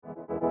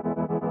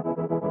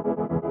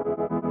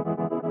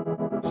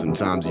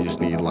Sometimes you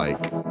just need like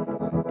a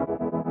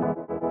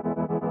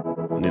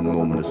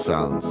moment of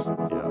silence.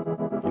 Yeah.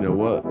 You know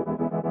what?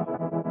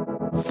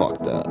 Fuck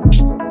that.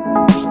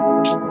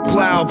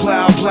 Plow,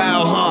 plow,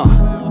 plow,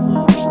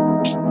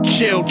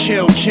 Kill,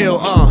 kill, kill,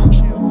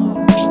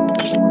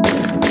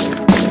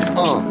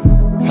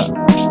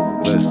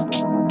 Listen.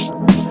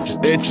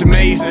 It's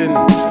amazing,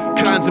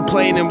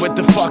 contemplating with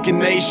the fucking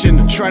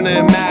nation, trying to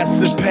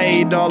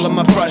emancipate all of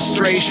my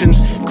frustrations.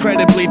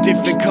 Incredibly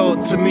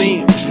difficult to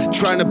me,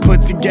 trying to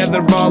put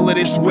together all of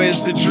this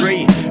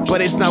wizardry,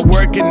 but it's not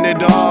working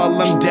at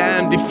all. I'm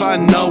damned if I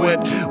know it.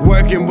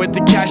 Working with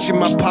the cash in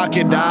my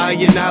pocket,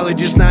 your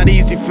knowledge is not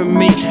easy for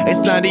me.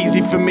 It's not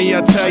easy for me, I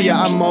tell ya.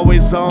 I'm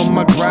always on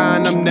my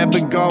grind, I'm never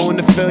going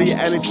to fail you,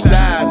 and it's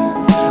sad.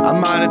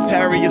 I'm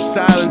monetary of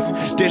silence,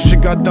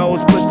 disregard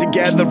those, put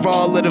together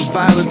all of the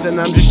violence. And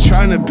I'm just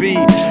trying to be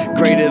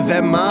greater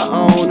than my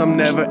own. I'm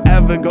never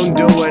ever gonna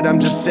do it, I'm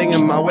just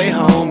singing my way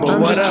home. But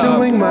I'm what just up?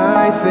 doing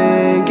my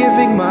thing,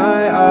 giving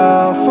my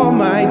all for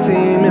my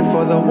team and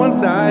for the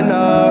ones I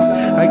lost.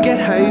 I get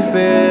how you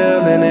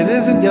feel and it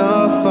isn't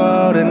your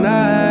fault, and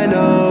I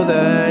know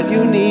that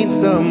you need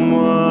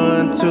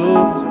someone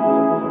to.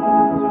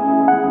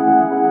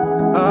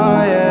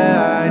 Oh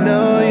yeah, I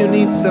know you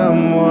need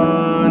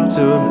someone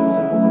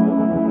to.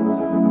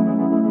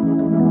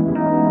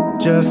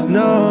 Just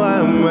know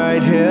I'm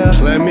right here.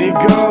 Let me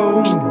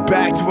go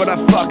back to what I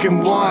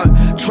fucking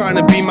want, trying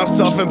to be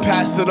myself and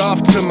pass it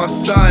off to my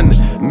son.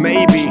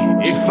 Maybe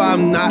if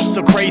I'm not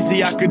so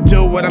crazy I could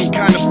do it. I'm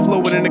kinda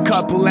fluent in a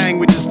couple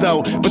languages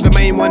though, but the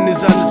main one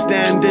is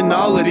understanding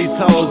all of these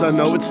hoes. I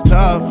know it's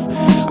tough,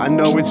 I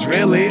know it's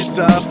really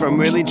tough. I'm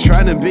really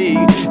trying to be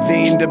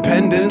the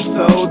independent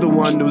soul, the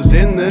one who's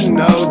in the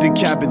know,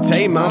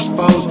 decapitate my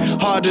foes.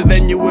 Harder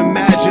than you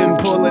imagine,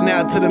 pulling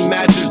out to the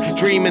mattress,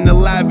 dreaming of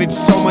lavish,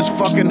 so much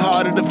fucking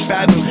harder to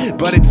fathom.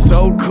 But it's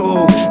so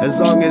cool, as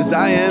long as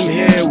I am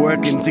here,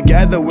 working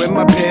together with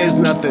my peers,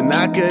 nothing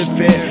I could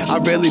fear. I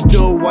really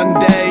do one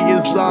day,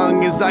 as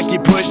long as I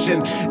keep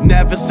pushing.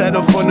 Never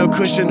settle for no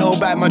cushion, hold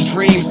back my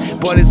dreams,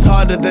 but it's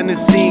harder than it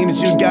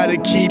seems, you gotta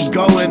keep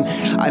going.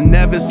 I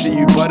never see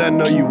you, but I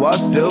know you are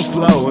still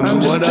flowing.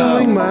 I'm just what up?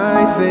 doing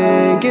my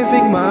thing,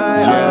 giving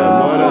my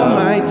all for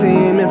my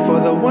team and for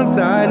the ones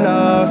I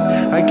lost.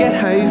 I get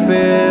how you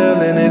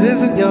feel and it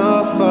isn't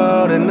your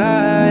fault, and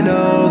I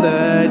know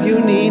that you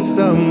need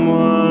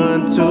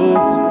someone to.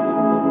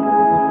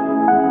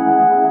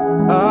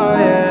 Oh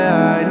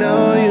yeah, I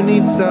know you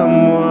need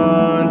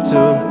someone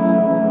to.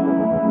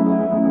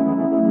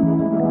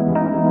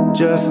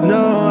 Just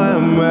know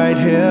I'm right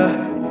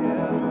here.